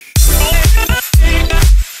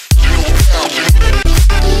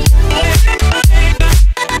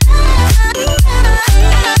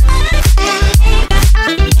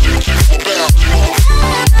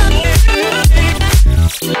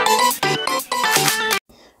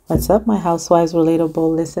What's up, my Housewives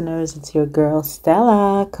relatable listeners? It's your girl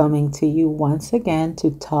Stella coming to you once again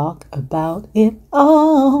to talk about it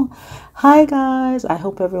all. Hi, guys. I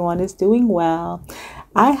hope everyone is doing well.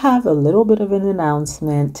 I have a little bit of an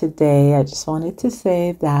announcement today. I just wanted to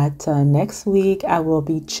say that next week I will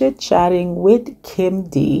be chit-chatting with Kim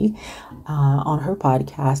D on her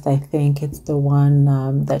podcast. I think it's the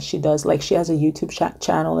one that she does. Like, she has a YouTube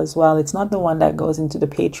channel as well. It's not the one that goes into the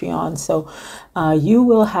Patreon. So you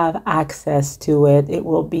will have access to it. It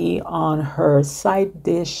will be on her Side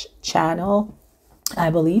Dish channel, I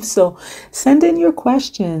believe. So send in your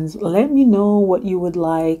questions. Let me know what you would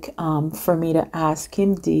like for me to ask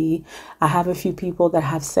Kim D. I have a few people that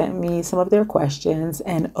have sent me some of their questions.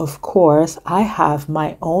 And of course, I have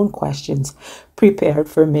my own questions prepared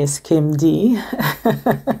for Miss Kim D.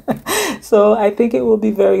 So I think it will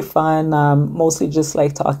be very fun. Mostly just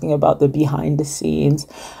like talking about the behind the scenes,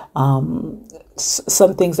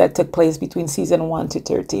 some things that took place between season 1 to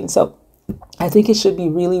 13. So I think it should be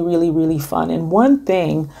really, really, really fun. And one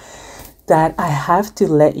thing that I have to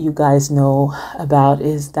let you guys know about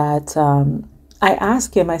is that I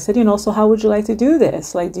asked him, I said, so how would you like to do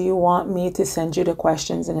this? Like, do you want me to send you the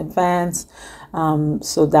questions in advance?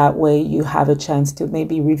 So that way you have a chance to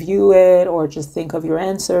maybe review it or just think of your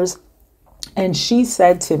answers. And she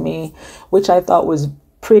said to me, which I thought was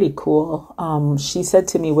pretty cool. She said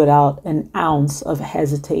to me without an ounce of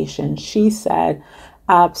hesitation, she said,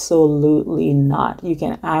 absolutely not. You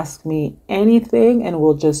can ask me anything and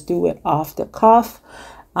we'll just do it off the cuff.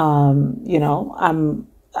 I'm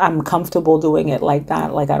comfortable doing it like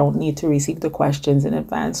that. Like, I don't need to receive the questions in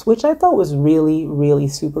advance, which I thought was really, really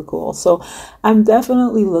super cool. So I'm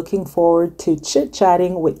definitely looking forward to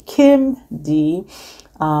chit-chatting with Kim D.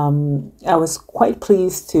 I was quite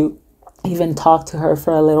pleased to even talk to her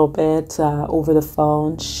for a little bit over the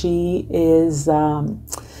phone. She is a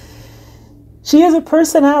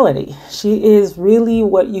personality. She is really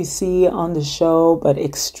what you see on the show, but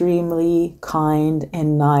extremely kind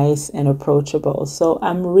and nice and approachable. So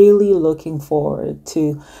I'm really looking forward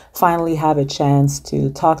to finally have a chance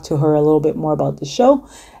to talk to her a little bit more about the show.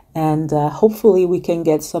 And hopefully we can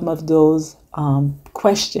get some of those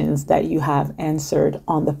questions that you have answered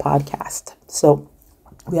on the podcast. So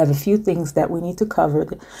we have a few things that we need to cover,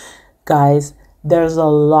 guys. There's a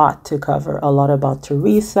lot to cover, a lot about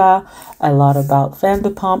Teresa, a lot about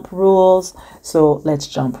Vanderpump Rules. So let's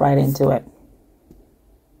jump right into it.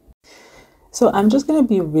 So I'm just going to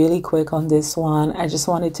be really quick on this one. I just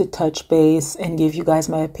wanted to touch base and give you guys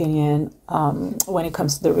my opinion when it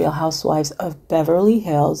comes to the Real Housewives of Beverly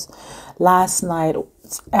Hills. Last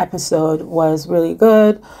night's episode was really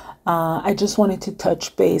good. I just wanted to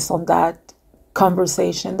touch base on that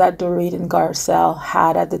conversation that Dorit and Garcelle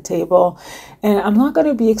had at the table. And I'm not going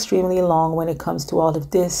to be extremely long when it comes to all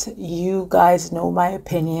of this. You guys know my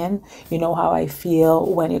opinion. You know how I feel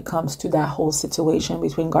when it comes to that whole situation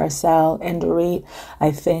between Garcelle and Dorit.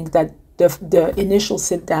 I think that the initial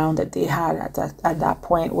sit down that they had at that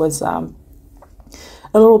point was a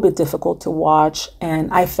little bit difficult to watch, and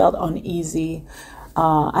I felt uneasy.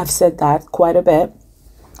 I've said that quite a bit.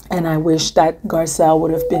 And I wish that Garcelle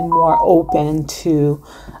would have been more open to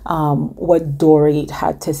what Dorit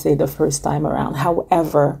had to say the first time around.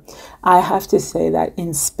 However, I have to say that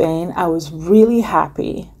in Spain, I was really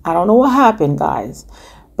happy. I don't know what happened, guys,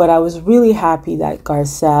 but I was really happy that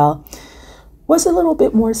Garcelle was a little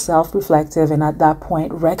bit more self-reflective and at that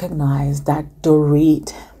point recognized that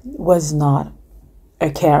Dorit was not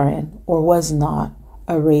a Karen or was not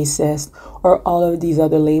a racist or all of these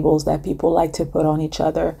other labels that people like to put on each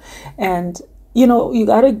other. And you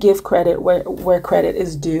got to give credit where credit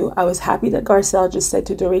is due. I was happy that Garcelle just said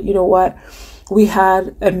to Dorit, you know what, we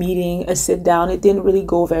had a meeting, a sit down, it didn't really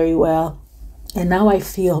go very well, and now I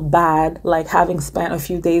feel bad, like having spent a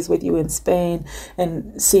few days with you in Spain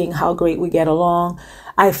and seeing how great we get along.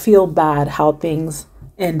 I feel bad how things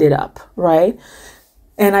ended up, right?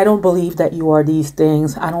 And I don't believe that you are these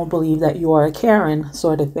things. I don't believe that you are a Karen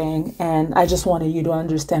sort of thing. And I just wanted you to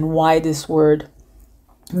understand why this word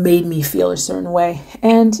made me feel a certain way.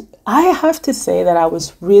 And I have to say that I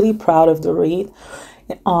was really proud of Dorit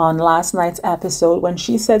on last night's episode when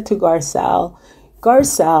she said to Garcelle,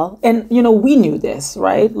 and we knew this,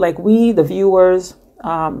 right? Like, we, the viewers,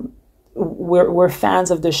 we're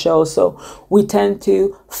fans of the show, so we tend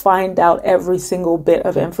to find out every single bit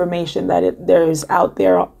of information that there is out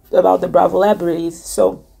there about the Bravo celebrities.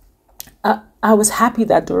 So I was happy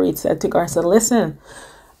that Dorit said to Garcelle, listen,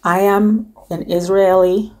 I am an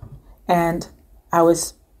Israeli and I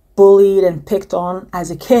was bullied and picked on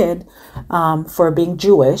as a kid for being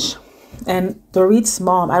Jewish. And Dorit's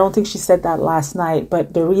mom, I don't think she said that last night,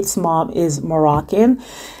 but Dorit's mom is Moroccan.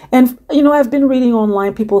 And, you know, I've been reading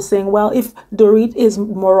online people saying, well, if Dorit is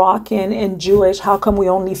Moroccan and Jewish, how come we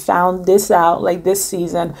only found this out like this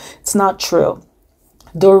season? It's not true.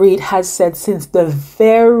 Dorit has said since the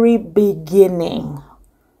very beginning,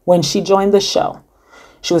 when she joined the show,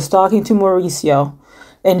 she was talking to Mauricio,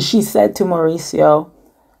 and she said to Mauricio,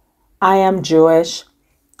 I am Jewish.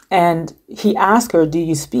 And he asked her, do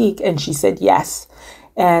you speak? And she said, yes.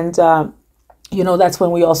 And, you know, that's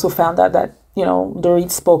when we also found out that, you know,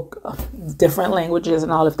 Dorit spoke different languages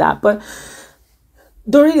and all of that. But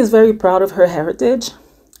Dorit is very proud of her heritage.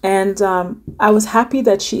 And I was happy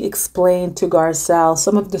that she explained to Garcelle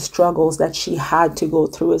some of the struggles that she had to go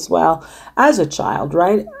through as well as a child,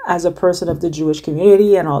 right? As a person of the Jewish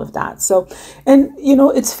community and all of that. So, and, you know,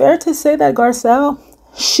 it's fair to say that Garcelle,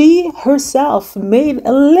 she herself made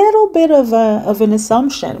a little bit of an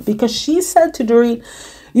assumption, because she said to Dorit,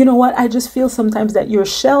 you know what, I just feel sometimes that you're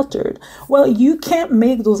sheltered. Well, you can't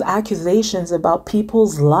make those accusations about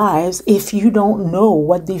people's lives if you don't know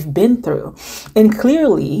what they've been through. And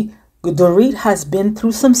clearly, Dorit has been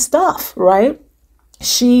through some stuff, right?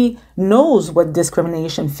 She knows what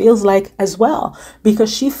discrimination feels like as well,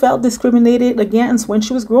 because she felt discriminated against when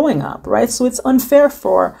she was growing up, right? So it's unfair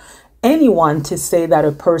for anyone to say that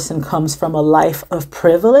a person comes from a life of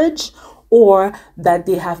privilege or that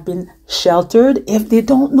they have been sheltered if they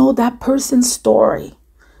don't know that person's story.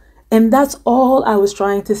 And that's all I was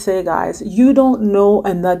trying to say, guys. You don't know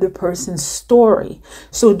another person's story.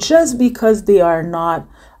 So just because they are not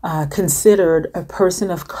considered a person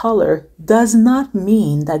of color does not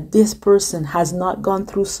mean that this person has not gone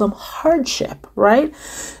through some hardship, right?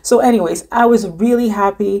 So anyways, I was really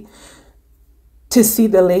happy to see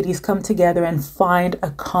the ladies come together and find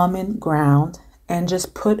a common ground and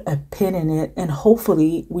just put a pin in it. And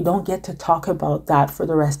hopefully we don't get to talk about that for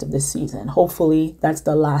the rest of the season. Hopefully that's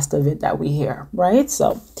the last of it that we hear, right?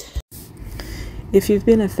 So if you've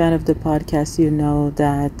been a fan of the podcast, you know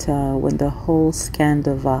that when the whole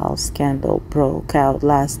scandal broke out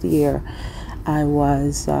last year, I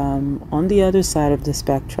was on the other side of the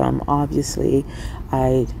spectrum. Obviously,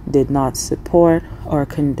 I did not support or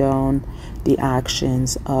condone the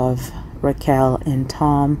actions of Raquel and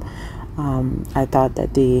Tom. I thought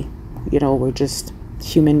that they, you know, were just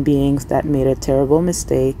human beings that made a terrible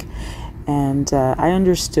mistake. And I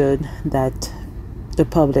understood that the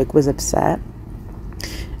public was upset.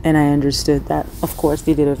 And I understood that, of course,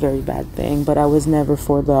 they did a very bad thing. But I was never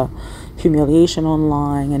for the humiliation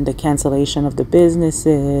online and the cancellation of the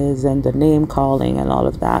businesses and the name calling and all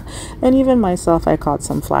of that. And even myself, I caught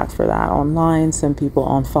some flack for that online. Some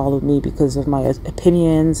people unfollowed me because of my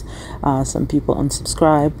opinions. Some people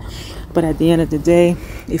unsubscribed. But at the end of the day,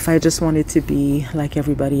 if I just wanted to be like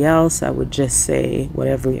everybody else, I would just say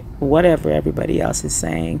whatever everybody else is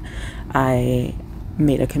saying. I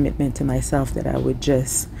made a commitment to myself that I would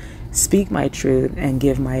just speak my truth and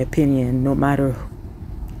give my opinion, no matter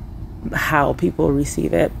how people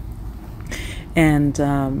receive it. And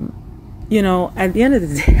you know, at the end of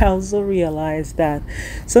the day, I also realized that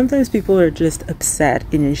sometimes people are just upset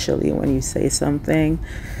initially when you say something.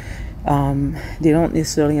 They don't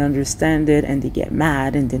necessarily understand it, and they get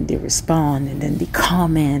mad, and then they respond, and then they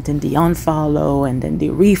comment, and they unfollow, and then they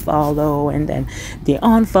refollow, and then they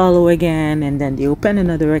unfollow again, and then they open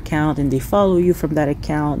another account and they follow you from that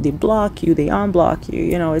account. They block you, they unblock you.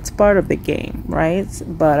 You know, it's part of the game, right?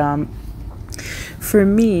 But for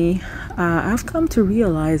me, I've come to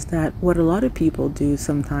realize that what a lot of people do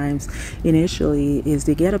sometimes initially is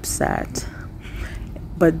they get upset,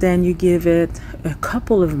 but then you give it a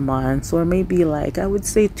couple of months, or maybe like I would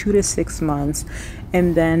say 2 to 6 months,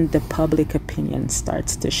 and then the public opinion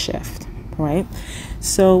starts to shift, right?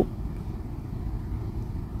 So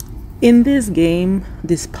in this game,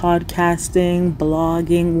 this podcasting,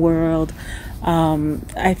 blogging world,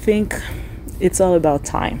 I think it's all about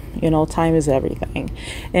time. You know, time is everything.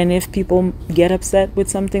 And if people get upset with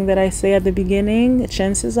something that I say at the beginning,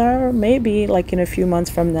 chances are maybe like in a few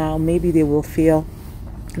months from now, maybe they will feel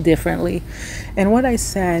differently. And what I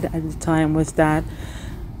said at the time was that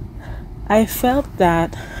I felt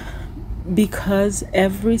that because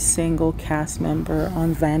every single cast member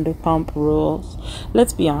on Vanderpump Rules,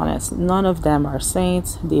 let's be honest, none of them are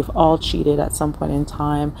saints. They've all cheated at some point in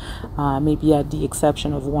time, maybe at the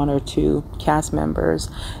exception of 1 or 2 cast members.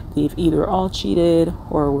 They've either all cheated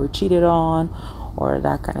or were cheated on or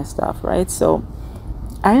that kind of stuff, right? So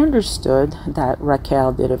I understood that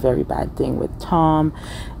Raquel did a very bad thing with Tom,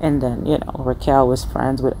 and then, you know, Raquel was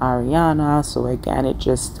friends with Ariana, so again, it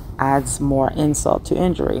just adds more insult to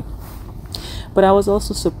injury. But I was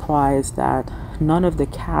also surprised that none of the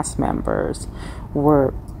cast members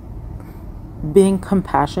were being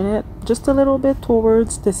compassionate just a little bit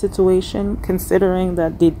towards the situation, considering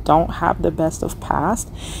that they don't have the best of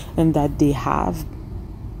past and that they have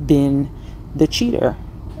been the cheater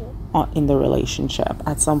in the relationship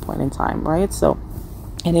at some point in time, right? So,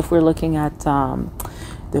 and if we're looking at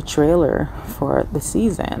the trailer for the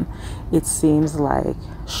season, it seems like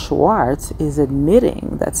Schwartz is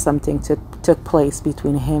admitting that something took place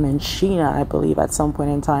between him and Sheena, I believe, at some point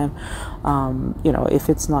in time. If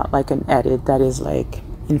it's not like an edit that is like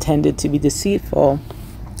intended to be deceitful,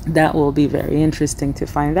 that will be very interesting to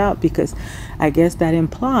find out, because I guess that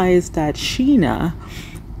implies that Sheena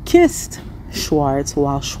kissed Schwartz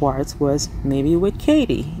while Schwartz was maybe with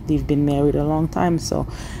Katie. They've been married a long time, so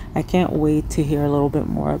I can't wait to hear a little bit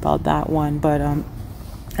more about that one. But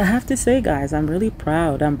I have to say, guys, I'm really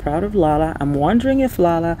proud. I'm proud of Lala. I'm wondering if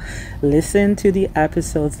Lala listened to the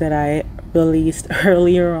episodes that I released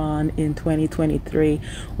earlier on in 2023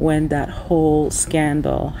 when that whole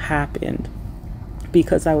scandal happened,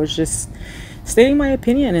 because I was just stating my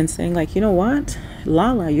opinion and saying, like, you know what,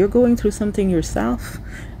 Lala, you're going through something yourself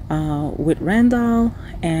with Randall,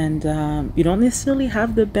 and you don't necessarily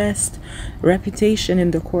have the best reputation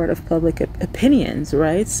in the court of public opinions,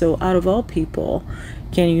 right? So out of all people,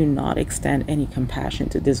 can you not extend any compassion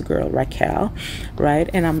to this girl, Raquel, right?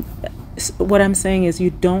 And what I'm saying is, you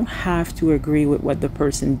don't have to agree with what the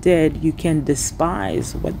person did. You can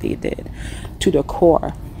despise what they did to the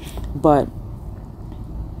core, but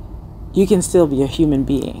you can still be a human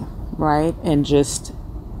being, right? And just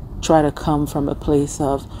try to come from a place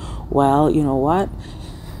of, well, you know what,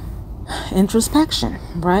 introspection,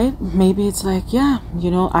 right? Maybe it's like, yeah,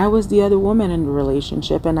 I was the other woman in the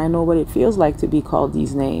relationship, and I know what it feels like to be called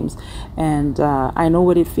these names, and I know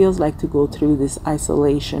what it feels like to go through this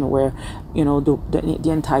isolation where, the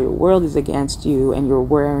entire world is against you, and you're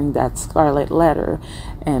wearing that scarlet letter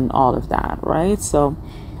and all of that, right? So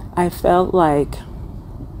I felt like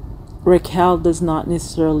Raquel didn't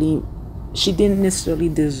necessarily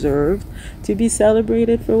deserve to be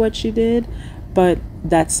celebrated for what she did, but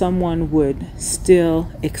that someone would still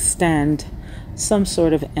extend some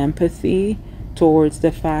sort of empathy towards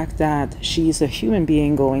the fact that she's a human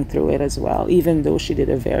being going through it as well, even though she did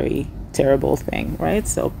a very terrible thing, right?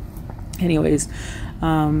 So anyways,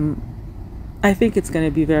 I think it's going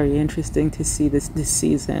to be very interesting to see this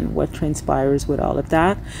season, what transpires with all of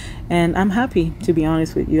that. And I'm happy, to be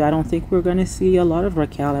honest with you. I don't think we're going to see a lot of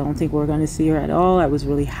Raquel. I don't think we're going to see her at all. I was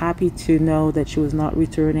really happy to know that she was not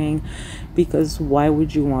returning, because why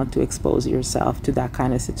would you want to expose yourself to that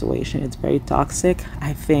kind of situation? It's very toxic.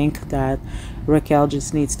 I think that Raquel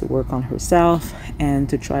just needs to work on herself and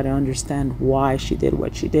to try to understand why she did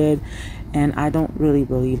what she did. And I don't really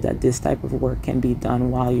believe that this type of work can be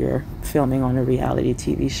done while you're filming on a reality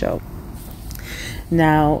TV show.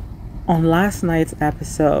 Now, on last night's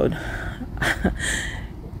episode, I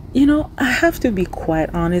have to be quite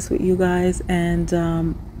honest with you guys, and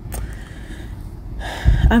I'm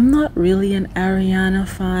not really an Ariana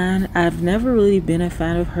fan. I've never really been a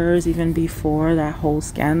fan of hers, even before that whole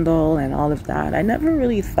scandal and all of that. I never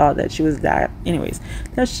really thought that she was that. Anyways,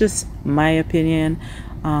 that's just my opinion.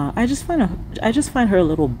 I just find her a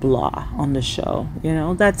little blah on the show.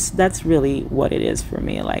 That's really what it is for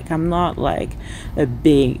me. Like, I'm not like a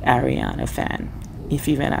big Ariana fan, if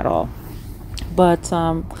even at all. But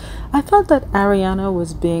I thought that Ariana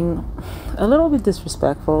was being a little bit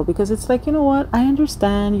disrespectful, because it's like, you know what, I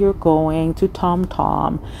understand you're going to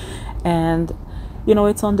Tom, and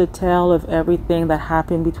it's on the tail of everything that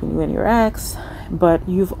happened between you and your ex, but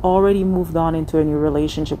you've already moved on into a new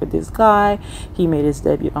relationship with this guy. He made his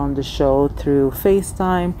debut on the show through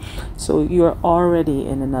FaceTime, so you're already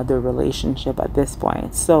in another relationship at this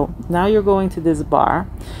point. So now you're going to this bar,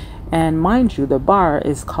 and mind you, the bar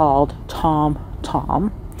is called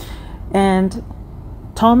Tom, and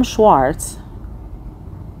Tom Schwartz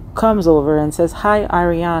comes over and says, "Hi,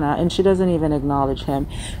 Ariana," and she doesn't even acknowledge him.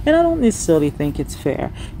 And I don't necessarily think it's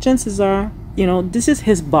fair. Chances are, this is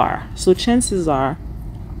his bar, so chances are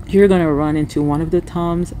you're gonna run into one of the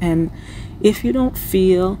Toms, and if you don't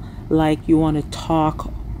feel like you want to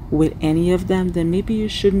talk with any of them, then maybe you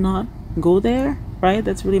should not go there, right?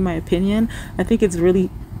 That's really my opinion. I think it's really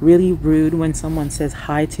rude when someone says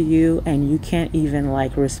hi to you and you can't even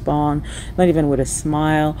like respond, not even with a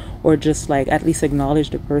smile, or just like at least acknowledge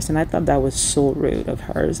the person. I thought that was so rude of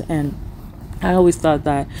hers. And I always thought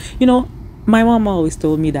that, my mom always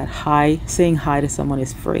told me that saying hi to someone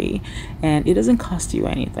is free and it doesn't cost you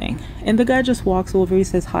anything. And the guy just walks over, he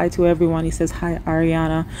says hi to everyone, he says, "Hi,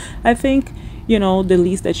 Ariana." I think, the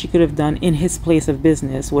least that she could have done in his place of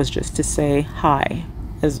business was just to say hi,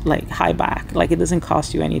 as like hi back. Like, it doesn't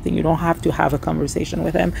cost you anything. You don't have to have a conversation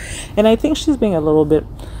with him. And I think she's being a little bit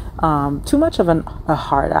too much of a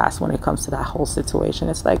hard ass when it comes to that whole situation.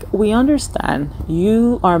 It's like, we understand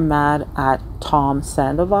you are mad at Tom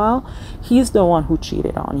Sandoval. He's the one who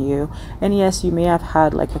cheated on you, and yes, you may have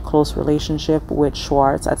had like a close relationship with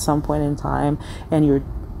Schwartz at some point in time, and you're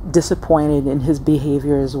disappointed in his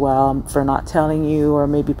behavior as well for not telling you or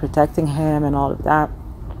maybe protecting him and all of that.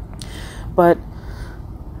 But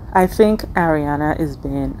I think Ariana is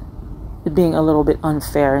being a little bit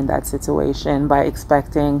unfair in that situation by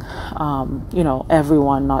expecting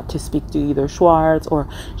everyone not to speak to either Schwartz, or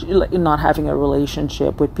not having a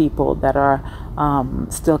relationship with people that are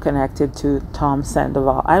still connected to Tom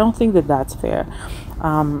Sandoval. I don't think that that's fair.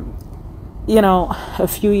 A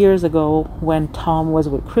few years ago when Tom was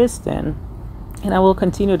with Kristen, and I will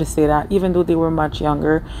continue to say that even though they were much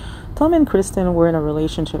younger, Tom and Kristen were in a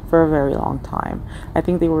relationship for a very long time. I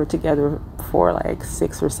think they were together for like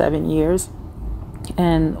 6 or 7 years.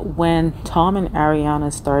 And when Tom and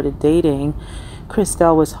Ariana started dating,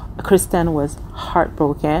 Kristen was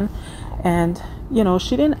heartbroken, and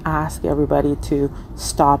she didn't ask everybody to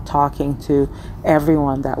stop talking to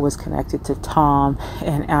everyone that was connected to Tom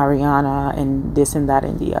and Ariana and this and that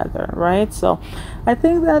and the other, right? So I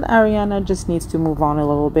think that Ariana just needs to move on a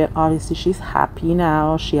little bit. Obviously, she's happy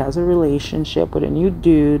now. She has a relationship with a new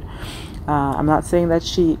dude. I'm not saying that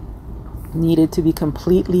she needed to be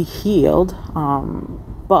completely healed,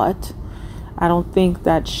 but I don't think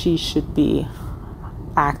that she should be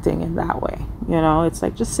acting in that way. It's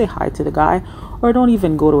like, just say hi to the guy, or don't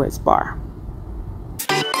even go to his bar.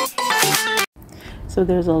 So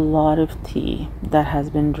there's a lot of tea that has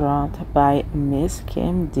been dropped by Miss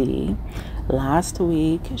Kim D. Last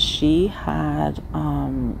week she had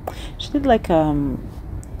she did like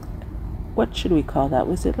what should we call that?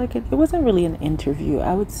 Was it like it wasn't really an interview.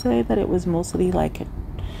 I would say that it was mostly like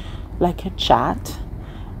a chat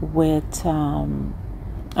with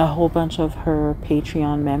a whole bunch of her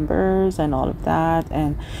Patreon members and all of that.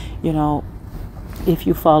 And if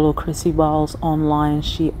you follow Chrissy Balls online,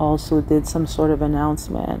 she also did some sort of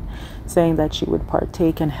announcement saying that she would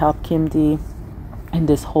partake and help Kim D in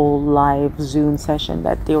this whole live Zoom session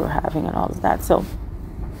that they were having and all of that. So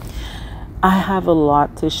I have a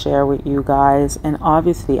lot to share with you guys, and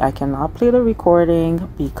obviously I cannot play the recording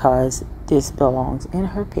because this belongs in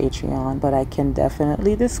her Patreon, but I can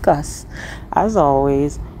definitely discuss, as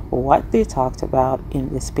always, what they talked about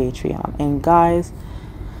in this Patreon. And guys,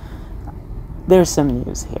 there's some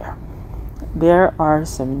news here. There are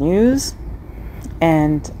some news,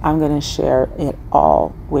 and I'm going to share it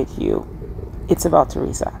all with you. It's about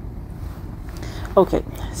Teresa. Okay,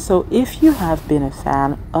 so if you have been a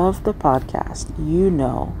fan of the podcast, you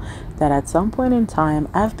know that at some point in time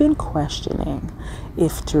I've been questioning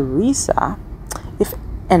if Teresa,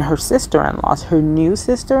 and her sister-in-laws, her new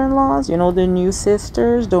sister-in-laws, the new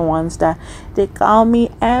sisters, the ones that they call me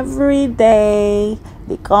every day.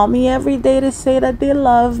 They call me every day to say that they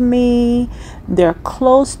love me. They're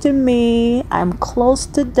close to me. I'm close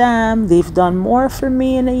to them. They've done more for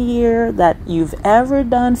me in a year that you've ever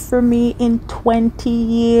done for me in 20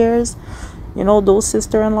 years. Those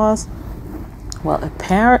sister-in-laws. Well,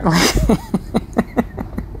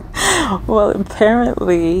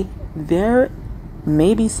 apparently there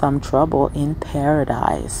may be some trouble in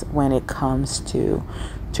paradise when it comes to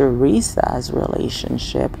Teresa's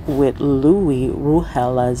relationship with Louis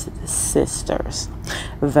Ruhela's sisters,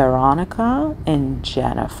 Veronica and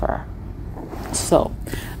Jennifer. So,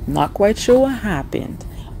 not quite sure what happened,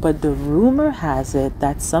 but the rumor has it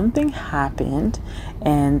that something happened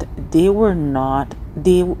and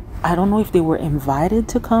I don't know if they were invited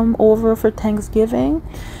to come over for Thanksgiving,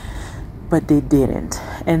 but they didn't.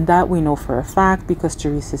 And that we know for a fact because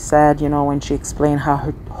Teresa said, when she explained how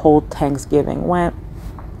her whole Thanksgiving went,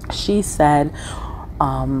 she said,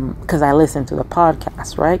 because I listened to the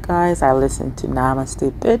podcast, right, guys? I listened to Namaste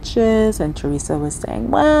Bitches, and Teresa was saying,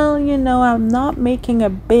 well, I'm not making a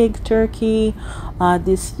big turkey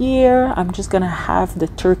this year. I'm just going to have the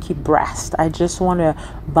turkey breast. I just want to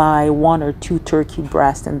buy 1 or 2 turkey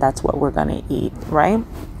breasts, and that's what we're going to eat, right?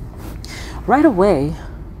 Right away,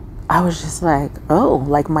 I was just like, oh,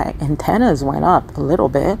 like my antennas went up a little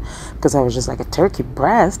bit because I was just like, a turkey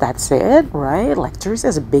breast, that's it, right? Like, Teresa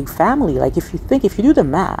has a big family. Like, if you do the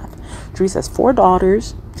math, Teresa has 4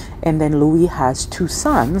 daughters, and then Louis has 2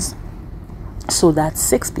 sons. So that's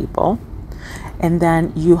 6 people. And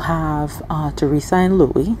then you have Teresa and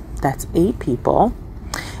Louis, that's 8 people.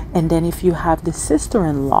 And then if you have the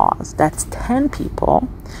sister-in-laws, that's 10 people.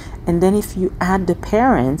 And then if you add the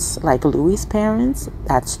parents, like Louis' parents,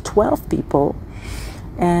 that's 12 people.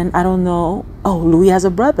 And I don't know, oh, Louis has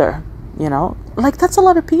a brother, like that's a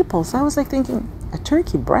lot of people. So I was like thinking, a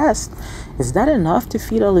turkey breast, is that enough to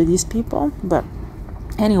feed all of these people? But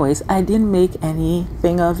anyways, I didn't make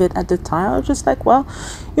anything of it at the time. I was just like, well,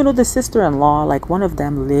 the sister-in-law, like one of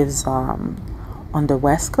them lives on the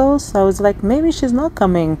West Coast. So I was like, maybe she's not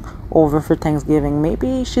coming over for Thanksgiving.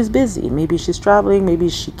 Maybe she's busy. Maybe she's traveling. Maybe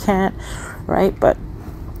she can't, right? But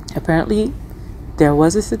apparently there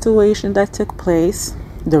was a situation that took place.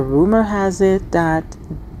 The rumor has it that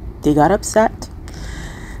they got upset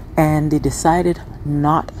and they decided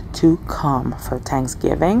not to come for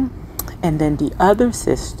Thanksgiving. And then the other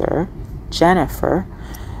sister, Jennifer,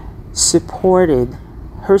 supported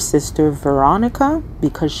her sister Veronica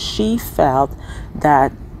because she felt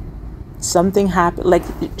that something happened. Like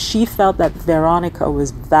she felt that Veronica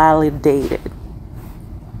was validated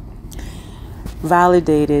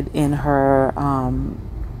in her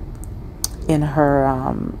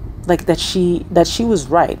like that she was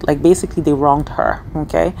right. Like basically they wronged her.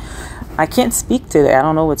 Okay, I can't speak today. I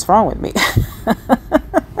don't know what's wrong with me.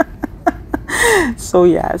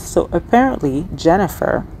 So apparently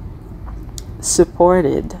Jennifer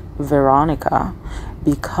supported Veronica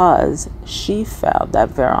because she felt that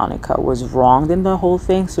Veronica was wronged in the whole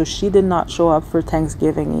thing. So she did not show up for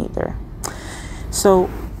Thanksgiving either. So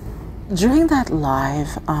during that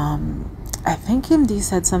live, I think MD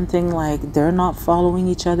said something like they're not following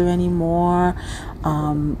each other anymore.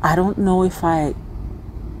 I don't know if I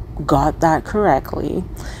got that correctly,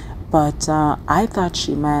 but I thought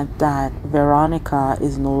she meant that Veronica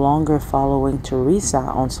is no longer following Teresa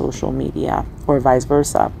on social media or vice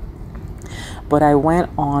versa. But I went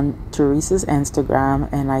on Teresa's Instagram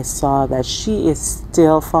and I saw that she is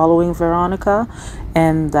still following Veronica,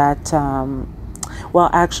 and that, well,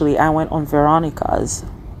 actually, I went on Veronica's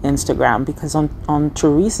Instagram because on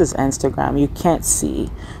Teresa's Instagram, you can't see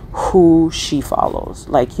who she follows.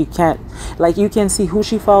 Like you can see who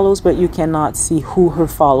she follows, but you cannot see who her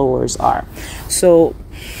followers are. So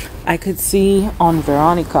I could see on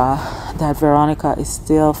Veronica that Veronica is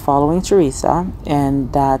still following Teresa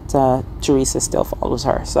and that Teresa still follows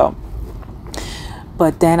her. So,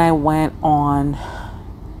 but then I went on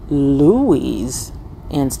Louis'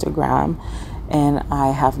 Instagram and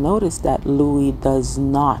I have noticed that Louis does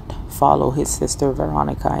not follow his sister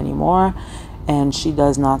Veronica anymore, and she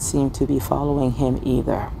does not seem to be following him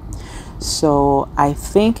either. So I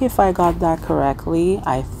think if I got that correctly,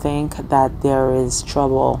 I think that there is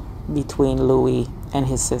trouble between Louis and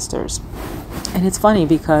his sisters. And it's funny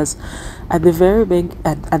because at the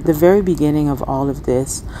very beginning of all of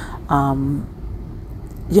this,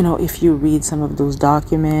 if you read some of those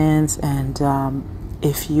documents and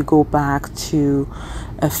if you go back to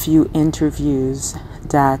a few interviews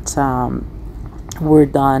that were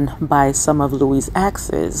done by some of Louis'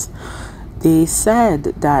 exes, they said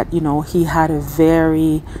that, he had a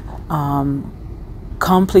very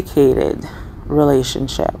complicated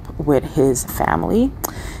relationship with his family.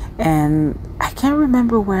 And I can't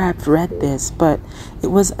remember where I've read this, but it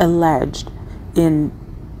was alleged in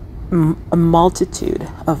a multitude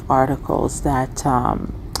of articles that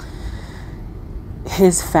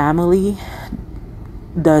his family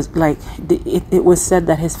it was said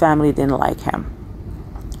that his family didn't like him.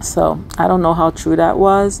 So I don't know how true that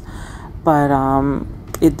was, but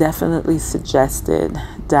it definitely suggested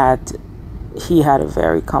that he had a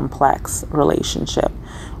very complex relationship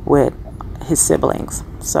with his siblings.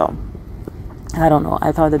 So I don't know.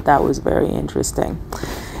 I thought that was very interesting.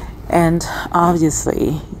 And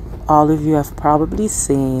obviously, all of you have probably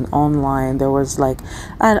seen online, there was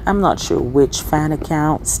I'm not sure which fan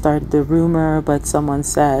account started the rumor, but someone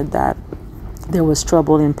said that there was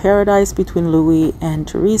trouble in paradise between Louis and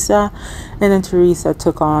Teresa, and then Teresa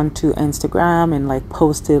took on to Instagram and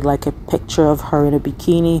posted a picture of her in a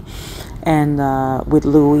bikini and with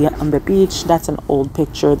Louis on the beach. That's an old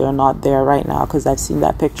picture. They're not there right now because I've seen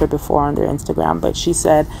that picture before on their Instagram. But she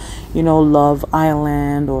said, Love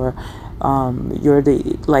Island, or you're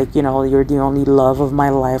the only love of my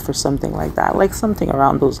life, or something like that, something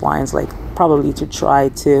around those lines, probably to try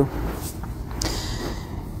to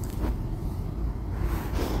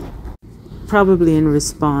probably in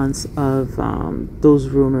response of those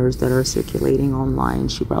rumors that are circulating online.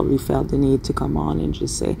 She probably felt the need to come on and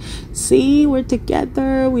just say, see, we're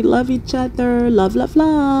together, we love each other, love, love,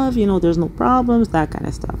 love, there's no problems, that kind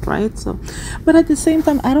of stuff, right? So, but at the same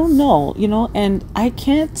time, I don't know, and I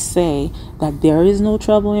can't say that there is no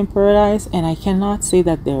trouble in paradise, and I cannot say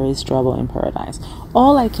that there is trouble in paradise.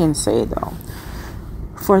 All I can say, though,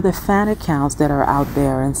 for the fan accounts that are out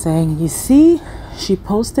there and saying, you see, she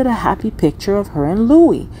posted a happy picture of her and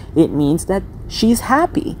Louis. It means that she's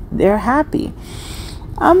happy. They're happy.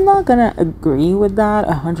 I'm not gonna agree with that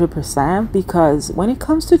 100%, because when it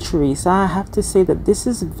comes to Teresa, I have to say that this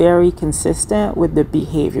is very consistent with the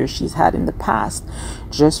behavior she's had in the past.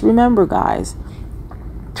 Just remember, guys,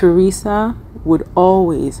 Teresa would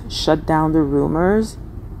always shut down the rumors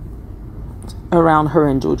around her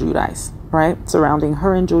and Joe Giudice, right? Surrounding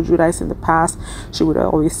her and Joe Giudice in the past. She would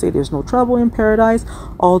always say there's no trouble in paradise,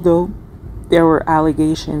 although there were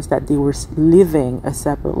allegations that they were living a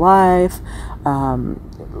separate life,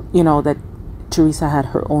 that Teresa had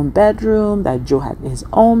her own bedroom, that Joe had his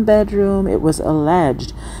own bedroom. It was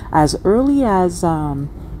alleged as early as,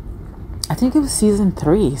 I think it was season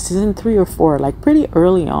 3 or 4, like pretty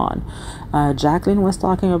early on. Jacqueline was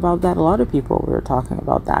talking about that. A lot of people were talking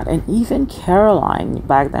about that. And even Caroline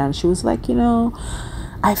back then, she was like,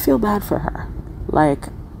 I feel bad for her. Like,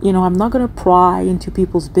 I'm not going to pry into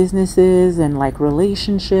people's businesses and like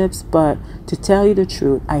relationships, but to tell you the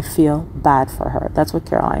truth, I feel bad for her. That's what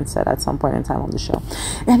Caroline said at some point in time on the show.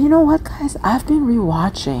 And you know what, guys? I've been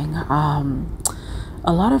rewatching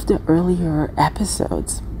a lot of the earlier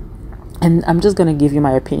episodes. And I'm just going to give you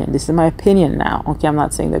my opinion. This is my opinion now. Okay, I'm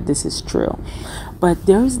not saying that this is true. But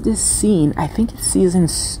there's this scene, I think it's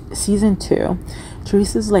season 2.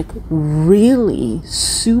 Teresa's like really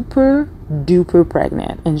super duper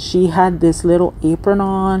pregnant. And she had this little apron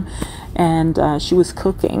on. And she was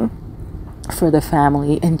cooking for the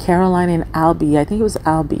family. And Caroline and Albie, I think it was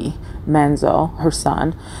Albie Menzo, her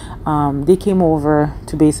son, they came over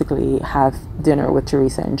to basically have dinner with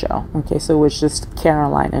Teresa and Joe. Okay, so it was just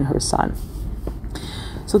Caroline and her son.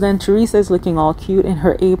 So then Teresa is looking all cute in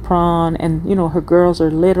her apron, and her girls are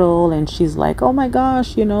little, and she's like, oh my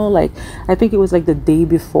gosh, like I think it was like the day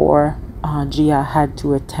before Gia had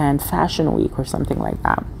to attend Fashion Week or something like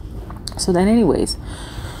that. So then anyways,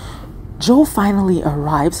 Joe finally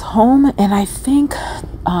arrives home, and I think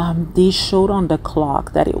they showed on the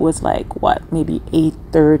clock that it was like maybe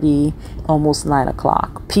 8:30, almost 9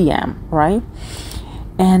 o'clock p.m., right?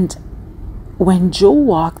 And when Joe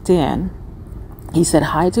walked in, he said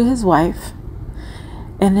hi to his wife,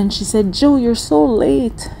 and then she said, Joe, you're so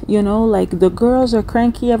late, like the girls are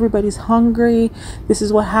cranky, everybody's hungry, this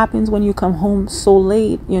is what happens when you come home so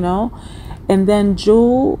late, and then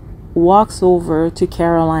Joe walks over to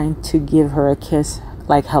Caroline to give her a kiss,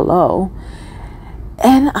 like hello.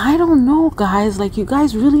 And I don't know, guys, like you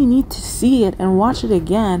guys really need to see it and watch it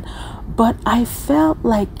again, but I felt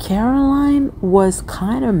like Caroline was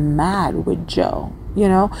kind of mad with Joe.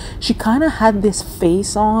 She kind of had this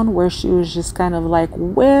face on where she was just kind of like,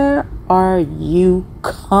 where are you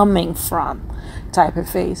coming from type of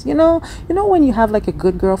face. When you have like a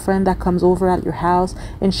good girlfriend that comes over at your house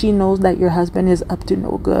and she knows that your husband is up to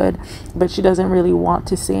no good, but she doesn't really want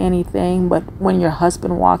to say anything, but when your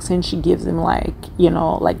husband walks in, she gives him like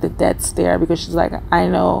like the dead stare, because she's like, I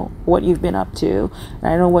know what you've been up to and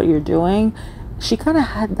I know what you're doing. She kind of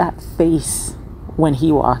had that face when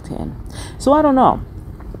he walked in. So I don't know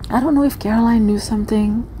if Caroline knew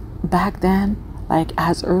something back then, like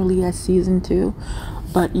as early as season 2,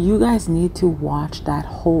 but you guys need to watch that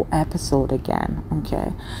whole episode again,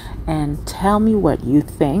 okay? And tell me what you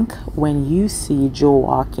think when you see Joe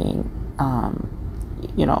walking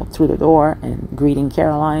through the door and greeting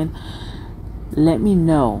Caroline. Let me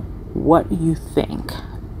know what you think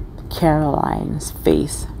Caroline's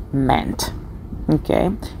face meant. Okay,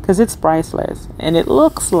 because it's priceless, and it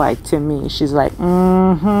looks like to me she's like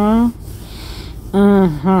that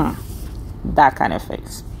kind of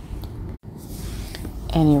face.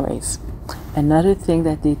 Anyways, another thing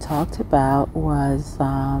that they talked about was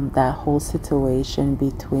that whole situation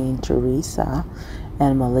between Teresa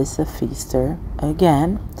and Melissa Feaster.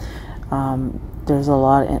 Again, there's a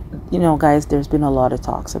lot, guys, there's been a lot of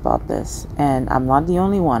talks about this, and I'm not the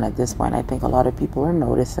only one at this point. I think a lot of people are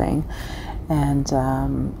noticing. And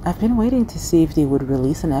I've been waiting to see if they would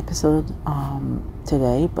release an episode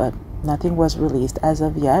today, but nothing was released as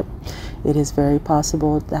of yet. It is very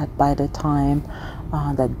possible that by the time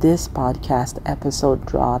that this podcast episode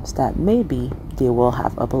drops, that maybe they will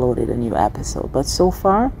have uploaded a new episode. But so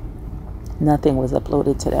far, nothing was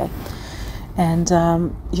uploaded today. And,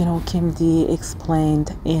 Kim D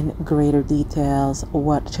explained in greater details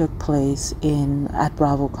what took place at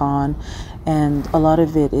BravoCon. And a lot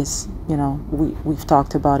of it is, we've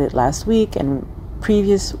talked about it last week and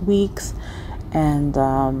previous weeks. And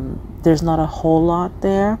there's not a whole lot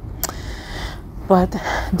there. But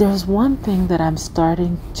there's one thing that I'm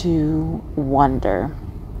starting to wonder.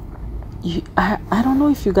 I don't know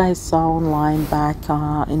if you guys saw online back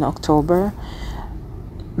in October,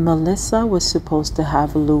 Melissa was supposed to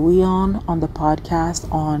have Louis on the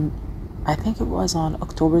podcast on, I think it was on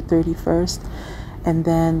October 31st. And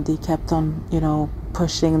then they kept on,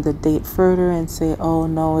 pushing the date further and say, oh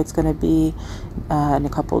no, it's going to be in a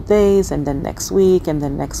couple of days, and then next week, and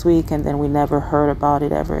then next week. And then we never heard about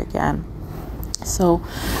it ever again. So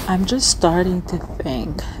I'm just starting to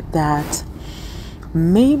think that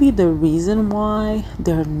maybe the reason why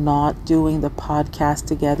they're not doing the podcast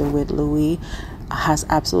together with Louis has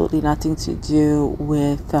absolutely nothing to do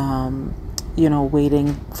with,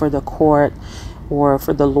 waiting for the court or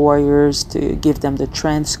for the lawyers to give them the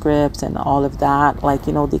transcripts and all of that. Like,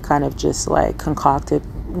 they kind of just like concocted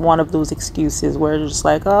one of those excuses where they're just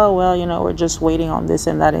like, oh, well, we're just waiting on this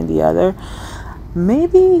and that and the other.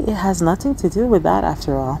 Maybe it has nothing to do with that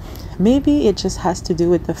after all. Maybe it just has to do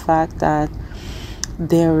with the fact that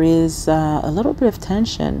there is a little bit of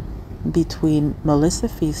tension between Melissa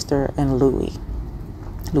Pfeister and Louis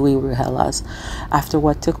Ruelas after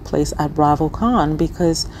what took place at BravoCon,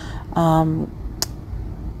 because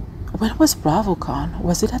when was BravoCon?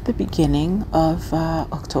 Was it at the beginning of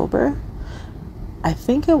October? I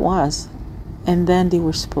think it was. And then they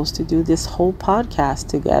were supposed to do this whole podcast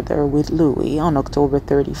together with Louis on October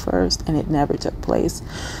 31st, and it never took place.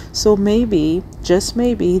 So maybe, just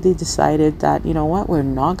maybe, they decided that, you know what, we're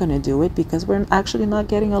not going to do it because we're actually not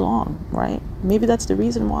getting along, right? Maybe that's the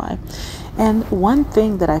reason why. And one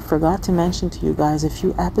thing that I forgot to mention to you guys a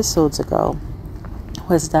few episodes ago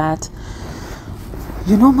was that,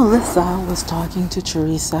 Melissa was talking to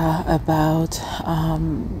Teresa about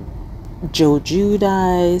Joe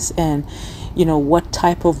Giudice and, what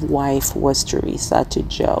type of wife was Teresa to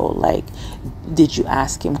Joe? Like, did you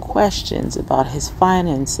ask him questions about his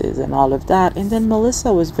finances and all of that? And then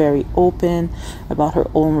Melissa was very open about her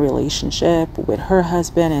own relationship with her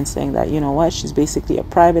husband and saying that, she's basically a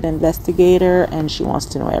private investigator and she wants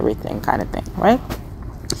to know everything, kind of thing, right?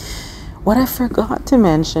 What I forgot to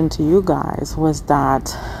mention to you guys was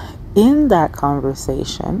that in that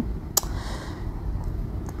conversation,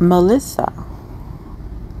 Melissa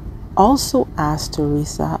also asked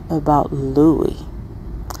Teresa about Louis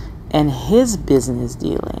and his business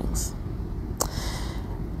dealings.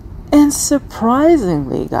 And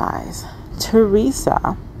surprisingly, guys,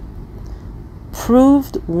 Teresa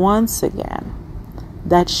proved once again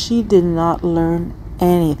that she did not learn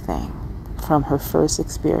anything from her first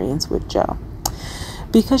experience with Joe.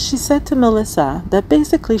 Because she said to Melissa that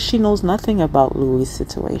basically she knows nothing about Louis'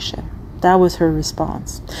 situation. That was her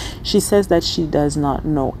response. She says that she does not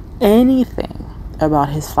know anything about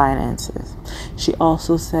his finances. She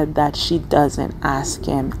also said that she doesn't ask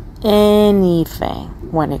him anything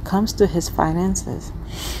when it comes to his finances.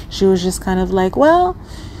 She was just kind of like, well,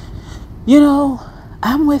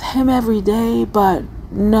 I'm with him every day, but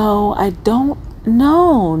no, I don't.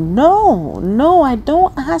 No, I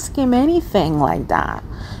don't ask him anything like that.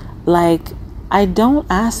 Like, I don't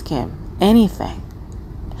ask him anything.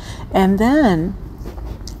 And then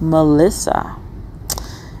Melissa,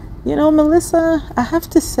 I have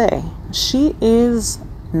to say, she is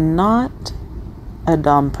not a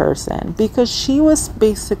dumb person, because she was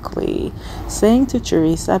basically saying to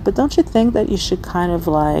Teresa, but don't you think that you should kind of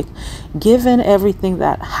like, given everything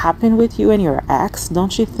that happened with you and your ex,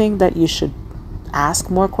 don't you think that you should ask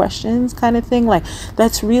more questions, kind of thing? Like,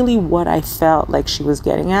 that's really what I felt like she was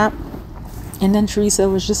getting at. And then Teresa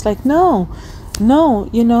was just like, no,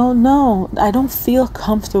 I don't feel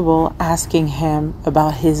comfortable asking him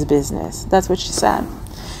about his business. That's what she said.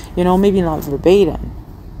 Maybe not verbatim,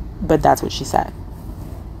 but that's what she said.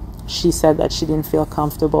 She said that she didn't feel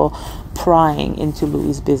comfortable prying into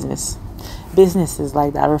Louis' businesses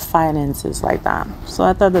like that, or finances like that. So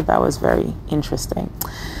I thought that was very interesting.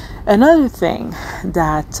 Another thing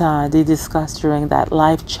that they discussed during that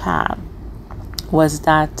live chat was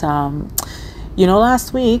that,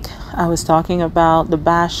 last week I was talking about the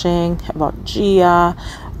bashing, about Gia,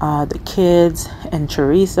 the kids, and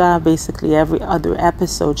Teresa. Basically, every other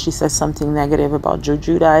episode, she says something negative about Joe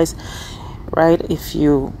Giudice, right? If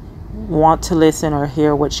you want to listen or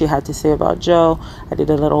hear what she had to say about Joe, I did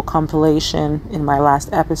a little compilation in my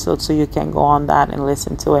last episode, so you can go on that and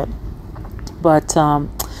listen to it. But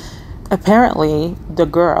apparently the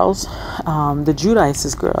girls, the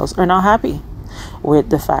Giudice's girls, are not happy with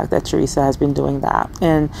the fact that Teresa has been doing that.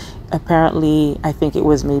 And apparently, I think it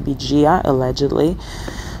was maybe Gia, allegedly,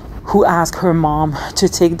 who asked her mom to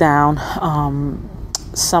take down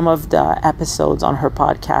some of the episodes on her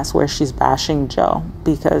podcast where she's bashing Joe.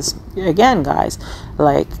 Because, again, guys,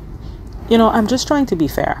 like, I'm just trying to be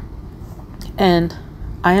fair. And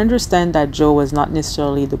I understand that Joe was not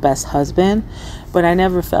necessarily the best husband, but I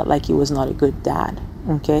never felt like he was not a good dad.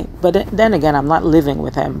 Okay. But then again, I'm not living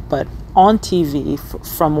with him, but on TV,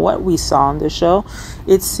 from what we saw on the show,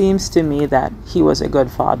 it seems to me that he was a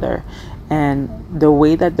good father. And the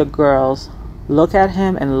way that the girls look at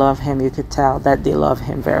him and love him, you could tell that they love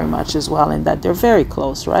him very much as well, and that they're very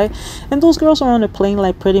close, right? And those girls are on a plane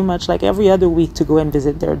like pretty much like every other week to go and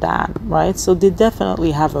visit their dad, right? So they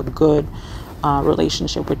definitely have a good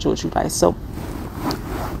relationship with Joe Giudice. So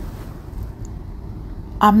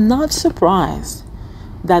I'm not surprised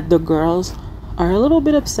that the girls are a little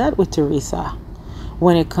bit upset with Teresa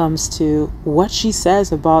when it comes to what she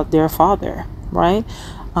says about their father, right?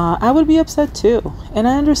 I would be upset too. And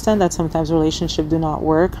I understand that sometimes relationships do not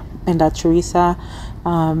work, and that Teresa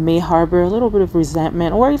may harbor a little bit of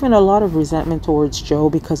resentment, or even a lot of resentment towards Joe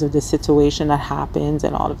because of the situation that happens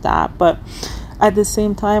and all of that. But at the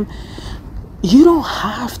same time, you don't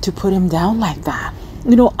have to put him down like that.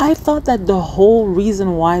 You know, I thought that the whole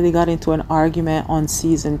reason why they got into an argument on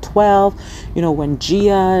season 12, you know, when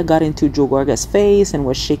Gia got into Joe Gorga's face and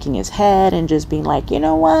was shaking his head and just being like, you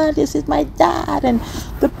know what, this is my dad and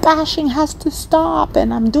the bashing has to stop,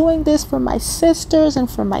 and I'm doing this for my sisters and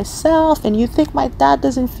for myself, and you think my dad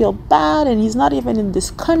doesn't feel bad and he's not even in this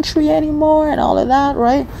country anymore and all of that,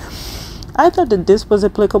 right? I thought that this was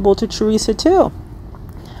applicable to Teresa too.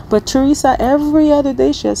 But Teresa, every other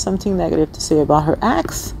day, she has something negative to say about her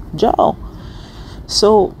ex, Joe.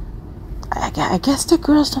 So I guess the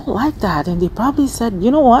girls don't like that. And they probably said,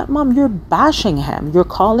 you know what, Mom, you're bashing him. You're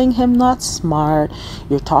calling him not smart.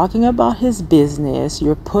 You're talking about his business.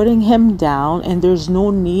 You're putting him down. And there's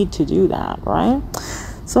no need to do that, right?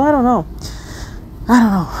 So I don't know.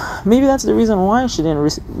 Maybe that's the reason why she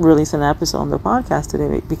didn't release an episode on the podcast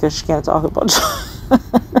today, because she can't talk about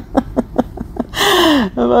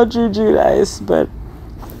about Joe Giudice. But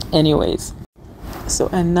anyways, so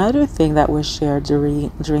another thing that was shared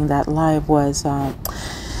during that live was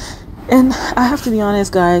and I have to be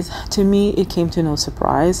honest, guys, to me it came to no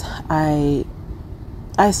surprise. I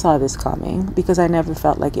saw this coming, because I never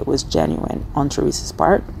felt like it was genuine on Teresa's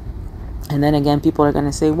part. And then again, people are going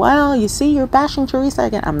to say, well, you see, you're bashing Teresa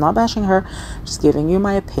again. I'm not bashing her, just giving you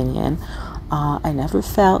my opinion. I never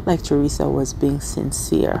felt like Teresa was being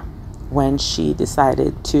sincere when she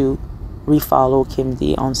decided to refollow Kim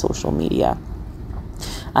D on social media.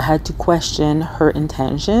 I had to question her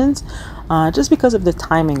intentions just because of the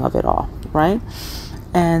timing of it all, right?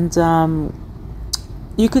 And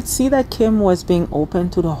you could see that Kim was being open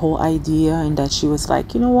to the whole idea, and that she was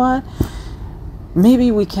like, you know what,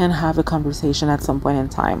 maybe we can have a conversation at some point in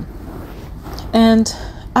time. And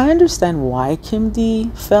I understand why Kim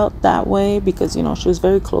D felt that way, because, you know, she was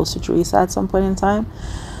very close to Teresa at some point in time.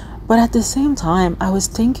 But at the same time, I was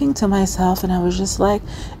thinking to myself, and I was just like,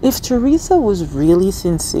 if Teresa was really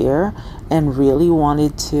sincere and really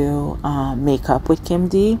wanted to make up with Kim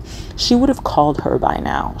D, she would have called her by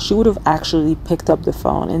now. She would have actually picked up the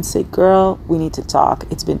phone and said, girl, we need to talk.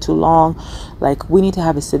 It's been too long. Like, we need to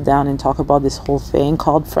have a sit down and talk about this whole thing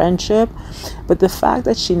called friendship. But the fact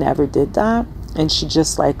that she never did that, and she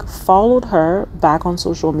just like followed her back on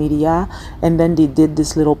social media, and then they did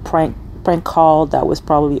this little prank call that was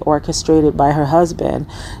probably orchestrated by her husband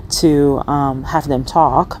to have them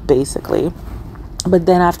talk, basically. But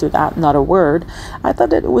then after that, not a word. I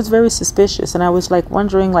thought that it was very suspicious, and I was like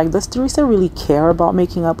wondering, like, does Teresa really care about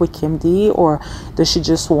making up with Kim D, or does she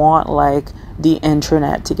just want like the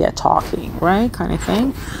internet to get talking, right, kind of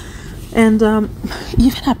thing? And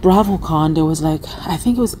even at BravoCon, there was like, I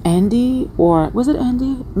think it was Andy, or was it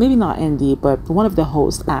Andy? Maybe not Andy, but one of the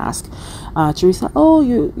hosts asked Teresa, oh,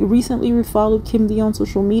 you recently refollowed Kim D on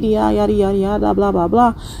social media, yada, yada, yada, blah, blah,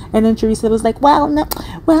 blah. And then Teresa was like, well, no,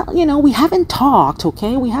 well, you know, we haven't talked,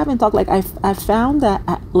 okay? We haven't talked. Like, I found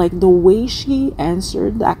that, like, the way she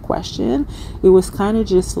answered that question, it was kind of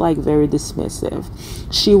just, like, very dismissive.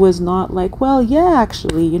 She was not like, well, yeah,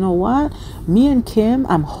 actually, you know what? Me and Kim,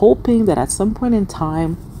 I'm hoping that at some point in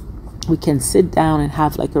time, we can sit down and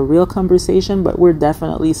have like a real conversation, but we're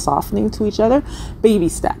definitely softening to each other, baby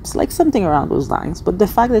steps, like something around those lines. But the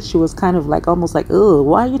fact that she was kind of like almost like, oh,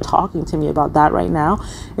 why are you talking to me about that right now?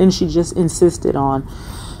 And she just insisted on,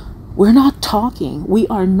 we're not talking, we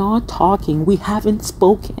are not talking, we haven't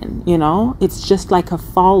spoken, you know, it's just like a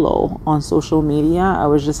follow on social media. I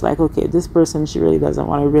was just like, okay, this person, she really doesn't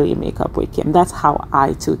want to really make up with Kim. That's how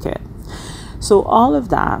I took it. So all of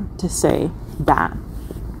that to say that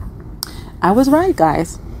I was right,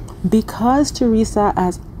 guys, because Teresa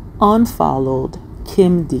has unfollowed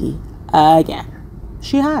Kim D again.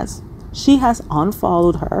 She has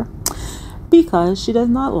unfollowed her because she does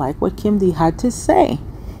not like what Kim D had to say.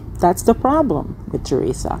 That's the problem with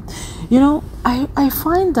Teresa. You know, I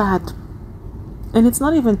find that, and it's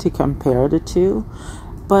not even to compare the two,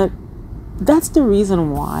 but that's the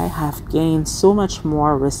reason why I have gained so much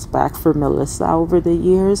more respect for Melissa over the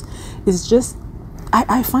years. Is just,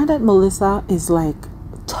 I find that Melissa is like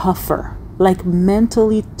tougher, like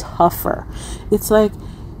mentally tougher. It's like,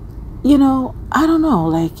 you know, I don't know,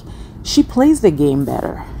 like she plays the game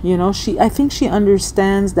better. You know, I think she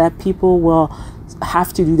understands that people will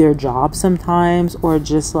have to do their job sometimes, or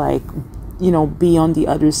just like, you know, be on the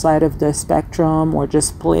other side of the spectrum, or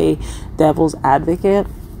just play devil's advocate.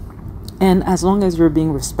 And as long as you're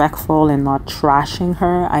being respectful and not trashing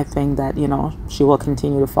her, I think that, you know, she will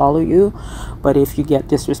continue to follow you. But if you get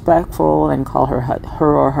disrespectful and call her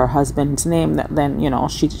or her husband's name, then, you know,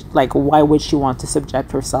 she, like, why would she want to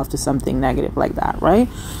subject herself to something negative like that, right?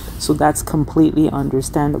 So that's completely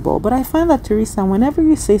understandable. But I find that Teresa, whenever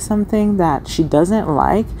you say something that she doesn't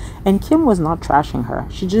like, and Kim was not trashing her,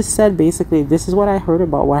 she just said basically, this is what I heard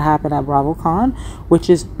about what happened at BravoCon, which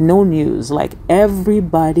is no news. Like,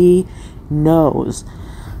 everybody knows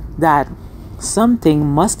that something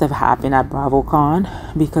must have happened at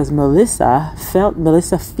BravoCon, because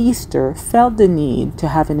Melissa Feaster felt the need to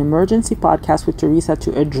have an emergency podcast with Teresa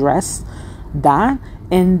to address that,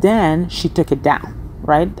 and then she took it down,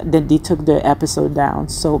 right? Then they took the episode down.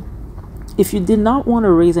 So if you did not want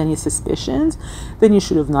to raise any suspicions, then you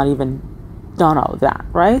should have not even done all of that,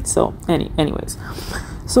 right? So anyways,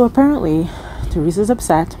 so apparently Teresa's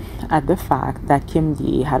upset at the fact that Kim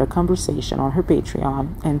D had a conversation on her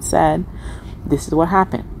Patreon and said, this is what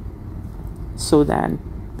happened. So then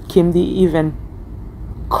Kim D even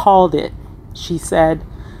called it. She said,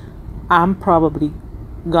 I'm probably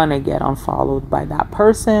gonna get unfollowed by that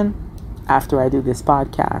person after I do this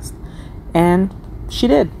podcast. And she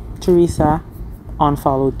did. Teresa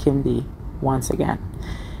unfollowed Kim D once again,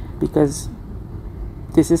 because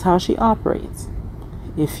this is how she operates.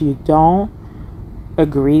 If you don't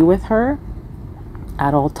agree with her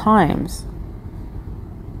at all times,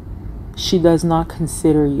 she does not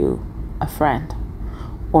consider you a friend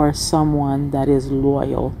or someone that is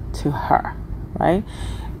loyal to her, right?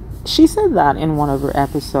 She said that in one of her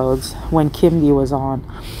episodes when Kim D was on.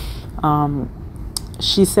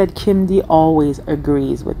 She said Kim D always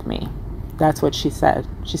agrees with me. That's what she said.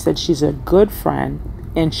 She said she's a good friend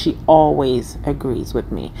and she always agrees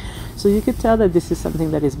with me. So you could tell that this is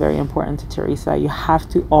something that is very important to Teresa. You have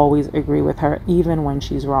to always agree with her, even when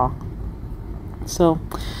she's wrong. So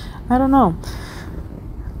I don't know.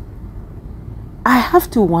 I have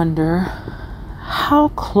to wonder how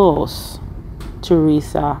close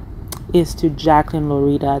Teresa is to Jacqueline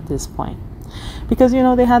Loretta at this point. Because, you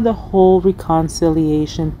know, they had the whole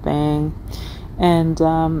reconciliation thing. And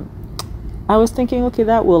I was thinking, okay,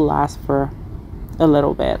 that will last for a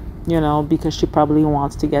little bit, you know, because she probably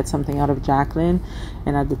wants to get something out of Jacqueline.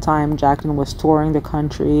 And at the time, Jacqueline was touring the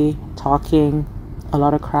country, talking a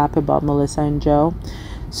lot of crap about Melissa and Joe.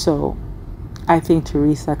 So I think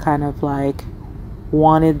Teresa kind of like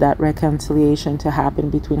wanted that reconciliation to happen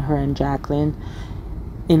between her and Jacqueline,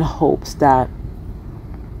 in hopes that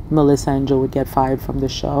Melissa and Joe would get fired from the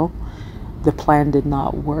show. The plan did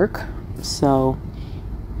not work. So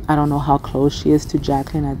I don't know how close she is to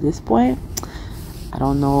Jacqueline at this point. I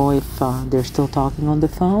don't know if they're still talking on the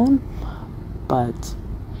phone, but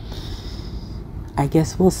I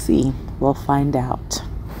guess we'll see. We'll find out.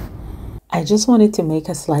 I just wanted to make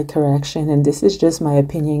a slight correction, and this is just my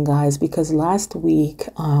opinion, guys, because last week,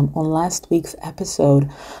 on last week's episode,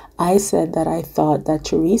 I said that I thought that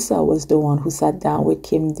Teresa was the one who sat down with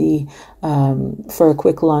Kim D for a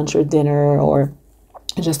quick lunch or dinner, or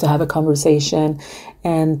just to have a conversation.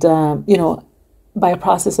 And, you know, by a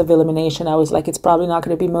process of elimination, I was like, it's probably not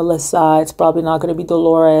going to be Melissa. It's probably not going to be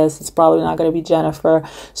Dolores. It's probably not going to be Jennifer.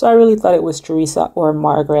 So I really thought it was Teresa or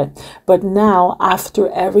Margaret. But now,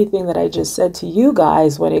 after everything that I just said to you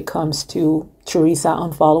guys when it comes to Teresa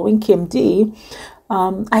unfollowing Kim D,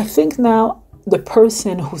 I think now the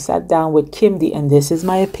person who sat down with Kim D, and this is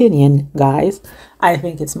my opinion, guys, I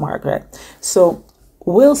think it's Margaret. So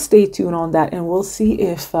we'll stay tuned on that, and we'll see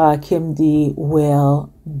if Kim D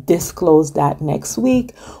will disclose that next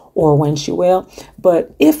week or when she will.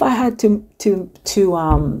 But if I had to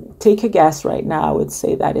take a guess right now, I would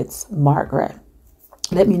say that it's Margaret.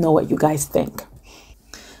 Let me know what you guys think.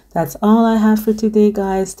 That's all I have for today,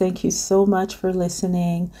 guys. Thank you so much for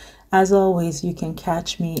listening. As always, you can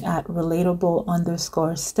catch me at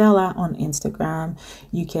relatable_Stella on Instagram.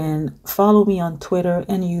 You can follow me on Twitter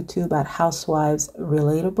and YouTube at Housewives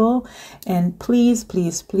Relatable. And please,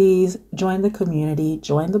 please, please join the community,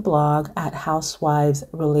 join the blog at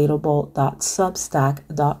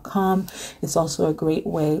housewivesrelatable.substack.com. It's also a great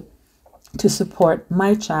way to support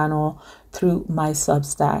my channel through my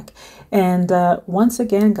Substack. And once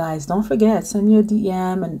again, guys, don't forget, send me a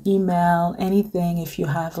DM, an email, anything if you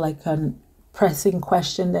have like a pressing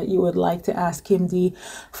question that you would like to ask Kim D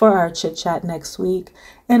for our chit chat next week.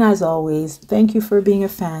 And as always, thank you for being a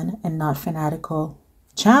fan and not fanatical.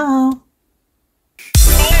 Ciao.